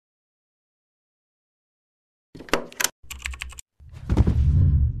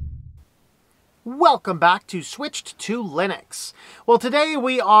Welcome back to Switched to Linux. Well, today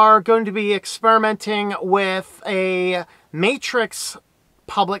we are going to be experimenting with a Matrix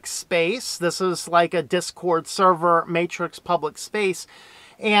public space. This is like a Discord server Matrix public space.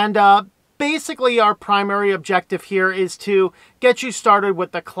 And basically our primary objective here is to get you started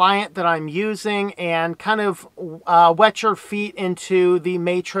with the client that I'm using and kind of wet your feet into the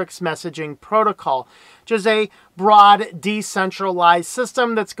Matrix messaging protocol, which is a broad decentralized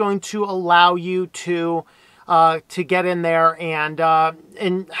system that's going to allow you to get in there and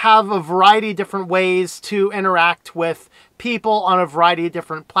have a variety of different ways to interact with people on a variety of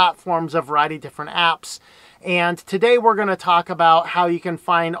different platforms, a variety of different apps. And today we're going to talk about how you can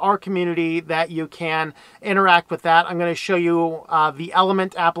find our community that you can interact with that. I'm going to show you the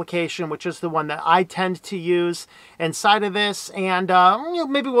Element application, which is the one that I tend to use inside of this. And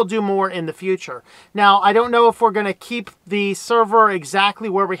maybe we'll do more in the future. Now, I don't know if we're going to keep the server exactly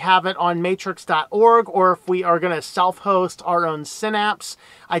where we have it on matrix.org or if we are going to self-host our own Synapse.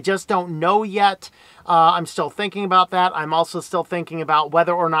 I just don't know yet. I'm still thinking about that. I'm also still thinking about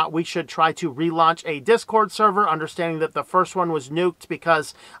whether or not we should try to relaunch a Discord server, understanding that the first one was nuked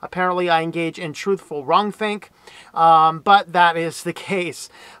because apparently I engage in truthful wrongthink, but that is the case.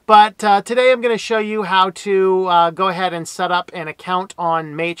 But today I'm going to show you how to go ahead and set up an account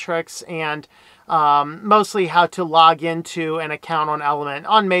on Matrix and mostly how to log into an account on Element.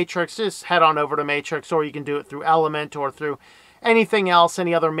 On Matrix, just head on over to Matrix, or you can do it through Element or through anything else,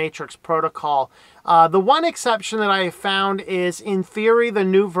 any other Matrix protocol. The one exception that I have found is, in theory, the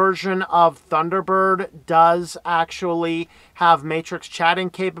new version of Thunderbird does actually have Matrix chatting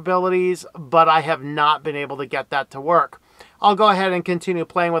capabilities, but I have not been able to get that to work. I'll go ahead and continue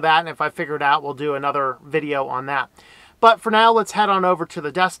playing with that, and if I figure it out, we'll do another video on that. But for now, let's head on over to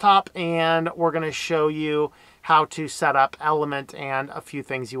the desktop, and we're going to show you how to set up Element and a few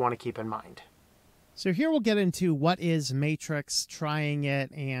things you want to keep in mind. So here we'll get into what is Matrix, trying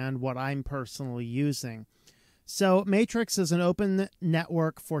it, and what I'm personally using. So Matrix is an open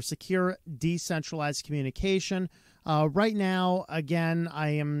network for secure, decentralized communication. Right now, again, I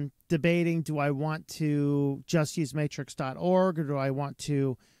am debating, do I want to just use matrix.org or do I want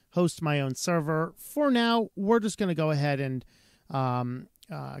to host my own server? For now, we're just going to go ahead and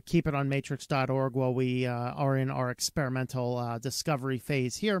keep it on matrix.org while we are in our experimental discovery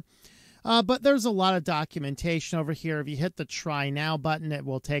phase here. But there's a lot of documentation over here. If you hit the Try Now button, it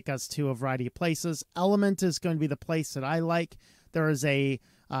will take us to a variety of places. Element is going to be the place that I like. There is a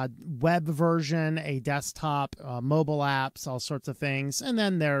web version, a desktop, mobile apps, all sorts of things. And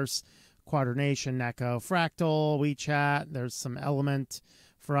then there's Quadrination, Neko, Fractal, WeChat. There's some Element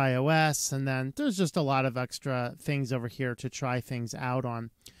for iOS. And then there's just a lot of extra things over here to try things out on.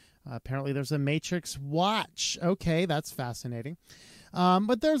 Apparently there's a Matrix watch. Okay, that's fascinating.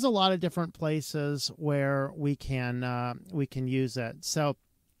 But there's a lot of different places where we can use it. So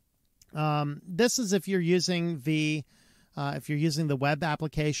this is if you're using the web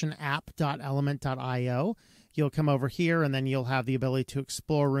application app.element.io. You'll come over here and then you'll have the ability to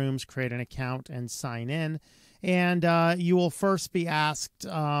explore rooms, create an account, and sign in. And you will first be asked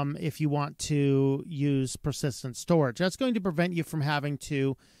if you want to use persistent storage. That's going to prevent you from having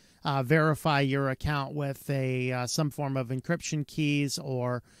to verify your account with some form of encryption keys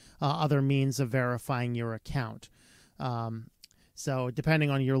or other means of verifying your account. So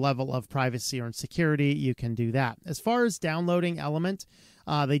depending on your level of privacy or security, you can do that. As far as downloading Element,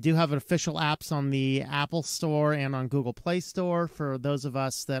 they do have official apps on the Apple Store and on Google Play Store. For those of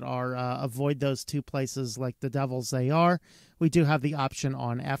us that are avoid those two places like the devils they are, we do have the option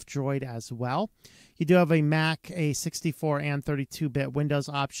on F-Droid as well. You do have a Mac, a 64 and 32-bit Windows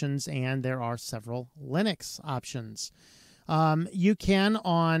options, and there are several Linux options. You can,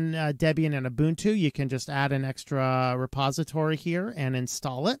 on Debian and Ubuntu, you can just add an extra repository here and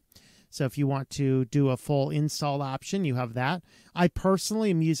install it. So if you want to do a full install option, you have that. I personally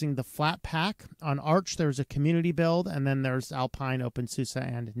am using the Flatpack. On Arch, there's a community build, and then there's Alpine, OpenSUSE,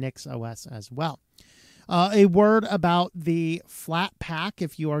 and NixOS as well. A word about the Flatpack,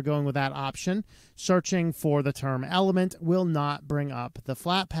 if you are going with that option. Searching for the term Element will not bring up the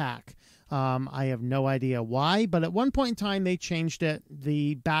Flatpack. I have no idea why, but at one point in time, they changed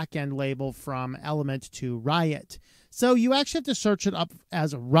the back-end label from Element to Riot. So you actually have to search it up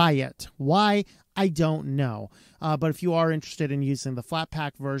as Riot. Why? I don't know. But if you are interested in using the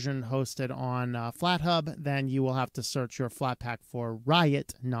Flatpak version hosted on FlatHub, then you will have to search your Flatpak for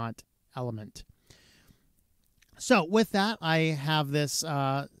Riot, not Element. So with that, I have this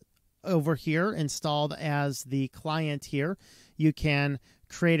over here installed as the client here. You can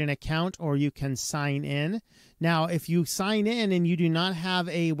create an account or you can sign in. Now, if you sign in and you do not have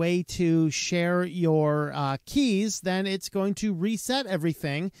a way to share your keys, then it's going to reset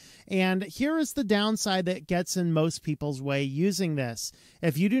everything. And here is the downside that gets in most people's way using this.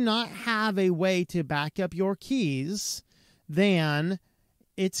 If you do not have a way to back up your keys, then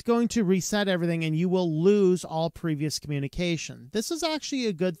it's going to reset everything and you will lose all previous communication. This is actually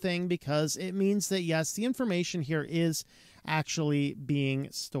a good thing because it means that, yes, the information here is actually being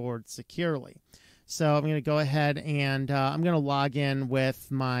stored securely. So I'm going to go ahead and I'm going to log in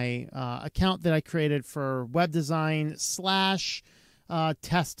with my account that I created for web design /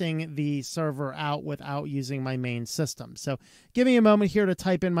 testing the server out without using my main system. So give me a moment here to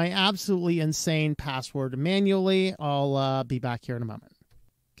type in my absolutely insane password manually. I'll be back here in a moment.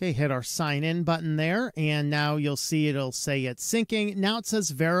 Okay, hit our sign in button there, and now you'll see it'll say it's syncing. Now it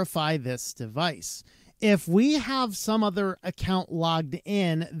says verify this device. If we have some other account logged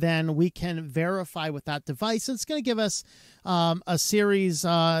in, then we can verify with that device. It's going to give us a series,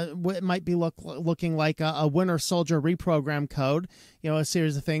 what might be looking like a Winter Soldier reprogram code, a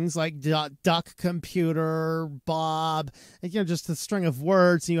series of things like duck computer, Bob, just a string of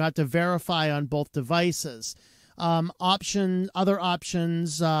words, and you have to verify on both devices. Other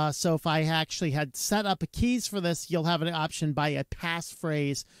options. So if I actually had set up keys for this, you'll have an option by a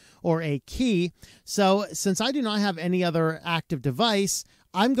passphrase or a key. So since I do not have any other active device,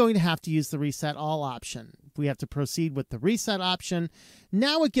 I'm going to have to use the reset all option. We have to proceed with the reset option.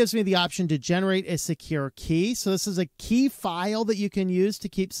 Now it gives me the option to generate a secure key. So this is a key file that you can use to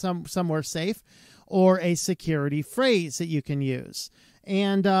keep somewhere safe, or a security phrase that you can use.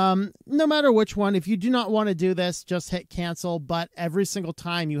 And no matter which one, if you do not want to do this, just hit cancel. But every single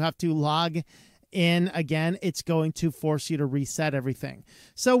time you have to log in again, it's going to force you to reset everything.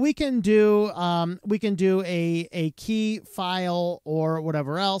 So we can do a key file or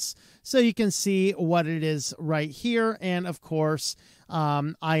whatever else, so you can see what it is right here. And of course,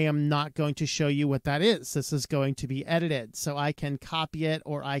 I am not going to show you what that is. This is going to be edited, so I can copy it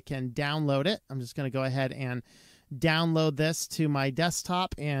or I can download it. I'm just going to go ahead and download this to my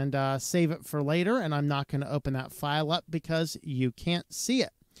desktop and save it for later, and I'm not going to open that file up because you can't see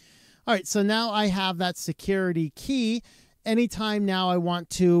it. All right, so now I have that security key. Anytime now I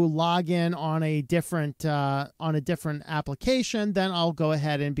want to log in on a different application, then I'll go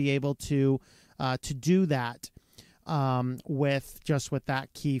ahead and be able to do that with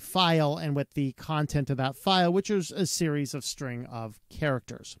that key file and with the content of that file, which is a series of string of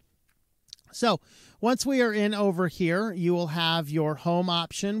characters. So once we are in over here, you will have your home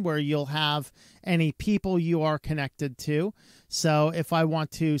option where you'll have any people you are connected to. So if I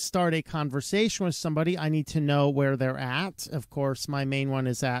want to start a conversation with somebody, I need to know where they're at. Of course, my main one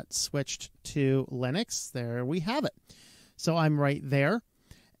is at switchedtolinux. There we have it. So I'm right there.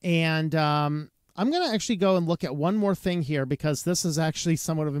 And I'm going to actually go and look at one more thing here because this is actually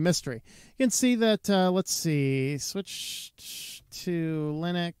somewhat of a mystery. You can see that, let's see, switch to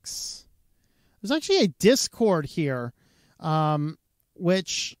Linux. There's actually a Discord here,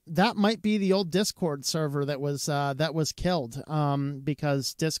 which that might be the old Discord server that was killed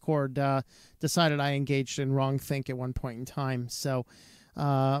because Discord decided I engaged in wrongthink at one point in time. So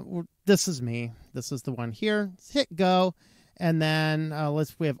this is me. This is the one here. Let's hit go, and then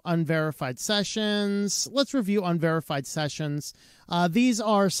we have Unverified Sessions. Let's review Unverified Sessions. These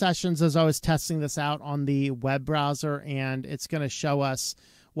are sessions as I was testing this out on the web browser, and it's going to show us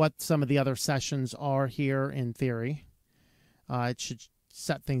what some of the other sessions are here in theory. It should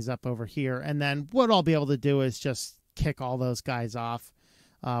set things up over here. And then what I'll be able to do is just kick all those guys off,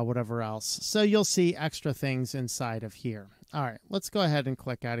 whatever else. So you'll see extra things inside of here. All right, let's go ahead and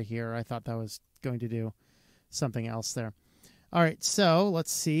click out of here. I thought that was going to do something else there. All right, so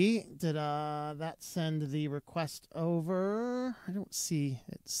let's see. Did that send the request over? I don't see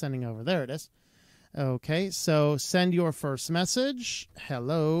it sending over. There it is. Okay, so send your first message.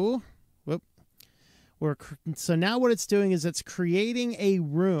 Hello. Whoop. So now what it's doing is it's creating a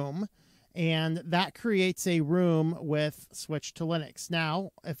room, and that creates a room with Switch to Linux. Now,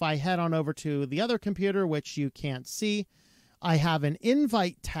 if I head on over to the other computer, which you can't see, I have an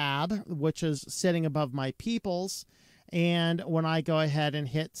invite tab, which is sitting above my peoples. And when I go ahead and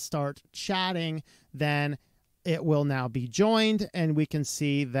hit start chatting, then it will now be joined, and we can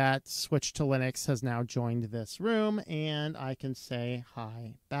see that Switch to Linux has now joined this room, and I can say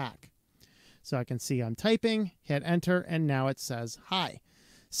hi back. So I can see I'm typing, hit enter, and now it says hi.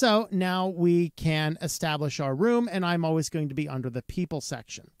 So now we can establish our room, and I'm always going to be under the people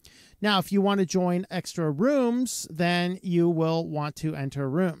section. Now, if you want to join extra rooms, then you will want to enter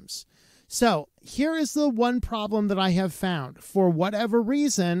rooms. So here is the one problem that I have found. For whatever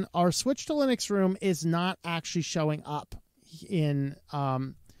reason, our Switch to Linux room is not actually showing up in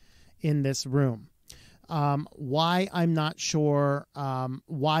this room. Why, I'm not sure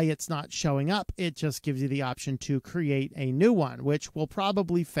why it's not showing up. It just gives you the option to create a new one, which will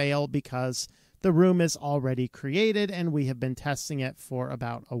probably fail because the room is already created and we have been testing it for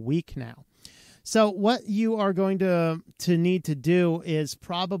about a week now. So what you are going to need to do is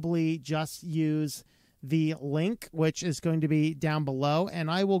probably just use the link, which is going to be down below, and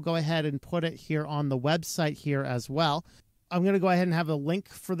I will go ahead and put it here on the website here as well. I'm going to go ahead and have a link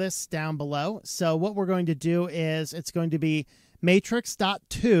for this down below. So what we're going to do is it's going to be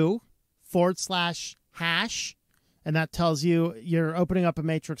matrix.2/#, and that tells you you're opening up a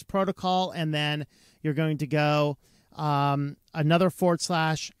matrix protocol, and then you're going to go another /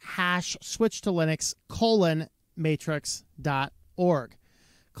 switchtolinux:/matrix.org.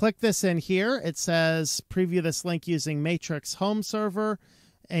 Click this in here. It says preview this link using Matrix home server,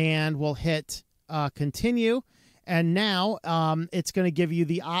 and we'll hit continue. And now it's going to give you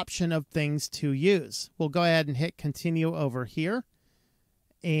the option of things to use. We'll go ahead and hit continue over here,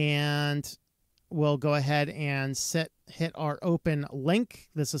 and we'll go ahead and hit our open link.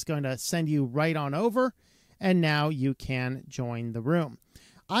 This is going to send you right on over, and now you can join the room.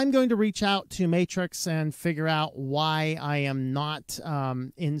 I'm going to reach out to Matrix and figure out why I am not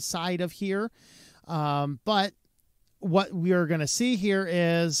inside of here. But what we are going to see here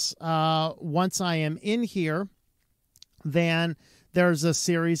is once I am in here, then there's a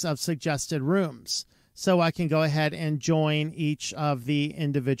series of suggested rooms. So I can go ahead and join each of the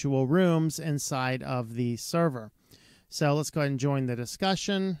individual rooms inside of the server. So let's go ahead and join the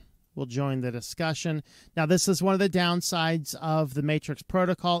discussion. We'll join the discussion. Now, this is one of the downsides of the Matrix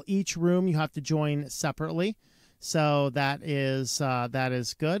protocol. Each room you have to join separately. So that is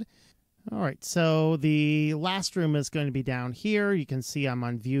good. All right, so the last room is going to be down here. You can see I'm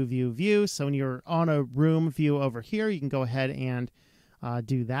on view, view, view. So when you're on a room view over here, you can go ahead and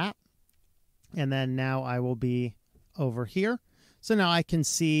do that. And then now I will be over here. So now I can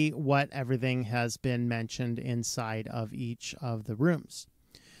see what everything has been mentioned inside of each of the rooms.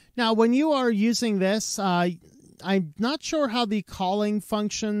 Now, when you are using this, I'm not sure how the calling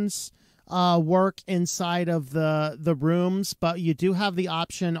functions work inside of the rooms, but you do have the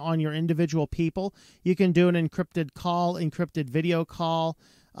option on your individual people. You can do an encrypted call, encrypted video call,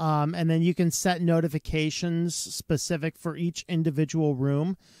 and then you can set notifications specific for each individual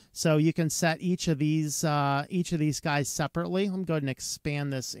room. So you can set each of these guys separately. Let me go ahead and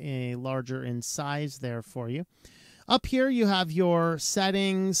expand this larger in size there for you. Up here, you have your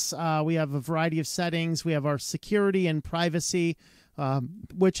settings. We have a variety of settings. We have our security and privacy,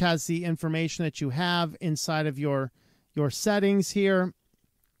 which has the information that you have inside of your settings here.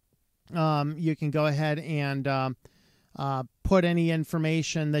 You can go ahead and put any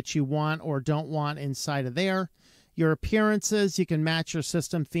information that you want or don't want inside of there. Your appearances, you can match your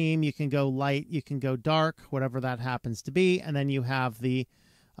system theme. You can go light, you can go dark, whatever that happens to be. And then you have the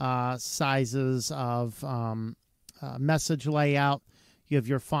sizes of message layout. You have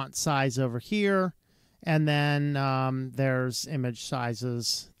your font size over here, and then there's image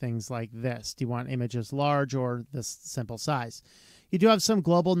sizes, things like this. Do you want images large or this simple size? You do have some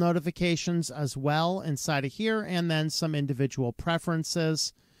global notifications as well inside of here, and then some individual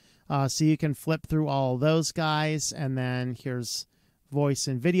preferences. So you can flip through all those guys, and then here's voice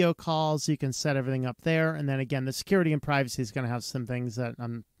and video calls. You can set everything up there. And then again, the security and privacy is going to have some things that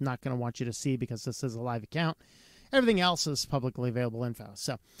I'm not going to want you to see because this is a live account. Everything else is publicly available info.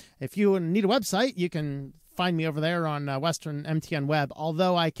 So if you need a website, you can find me over there on Western MTN Web,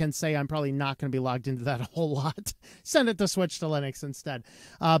 although I can say I'm probably not going to be logged into that a whole lot. Send it to Switch to Linux instead.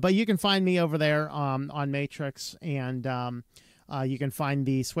 But you can find me over there on Matrix, and you can find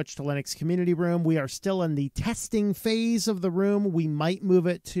the Switch to Linux community room. We are still in the testing phase of the room. We might move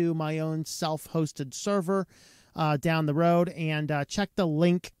it to my own self-hosted server down the road, and check the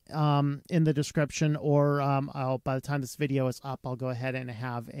link in the description, or by the time this video is up, I'll go ahead and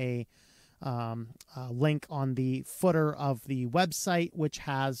have a link on the footer of the website, which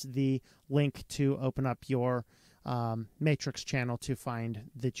has the link to open up your Matrix channel to find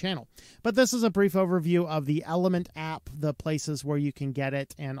the channel. But this is a brief overview of the Element app, the places where you can get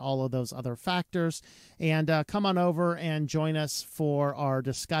it, and all of those other factors. And come on over and join us for our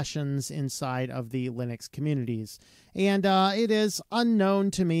discussions inside of the Linux communities. And it is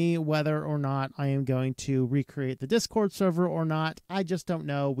unknown to me whether or not I am going to recreate the Discord server or not. I just don't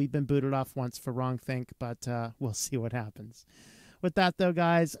know. We've been booted off once for wrongthink, but we'll see what happens. With that, though,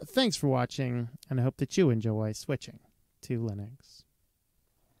 guys, thanks for watching, and I hope that you enjoy switching to Linux.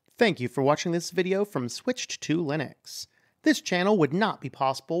 Thank you for watching this video from Switched to Linux. This channel would not be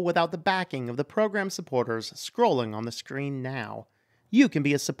possible without the backing of the program supporters scrolling on the screen now. You can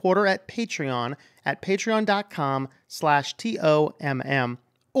be a supporter at Patreon at patreon.com/TOMM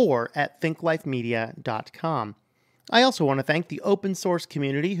or at thinklifemedia.com. I also want to thank the open source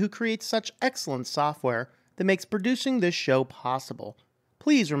community who creates such excellent software that makes producing this show possible.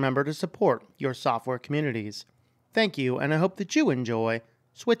 Please remember to support your software communities. Thank you, and I hope that you enjoy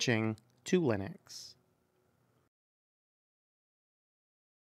switching to Linux.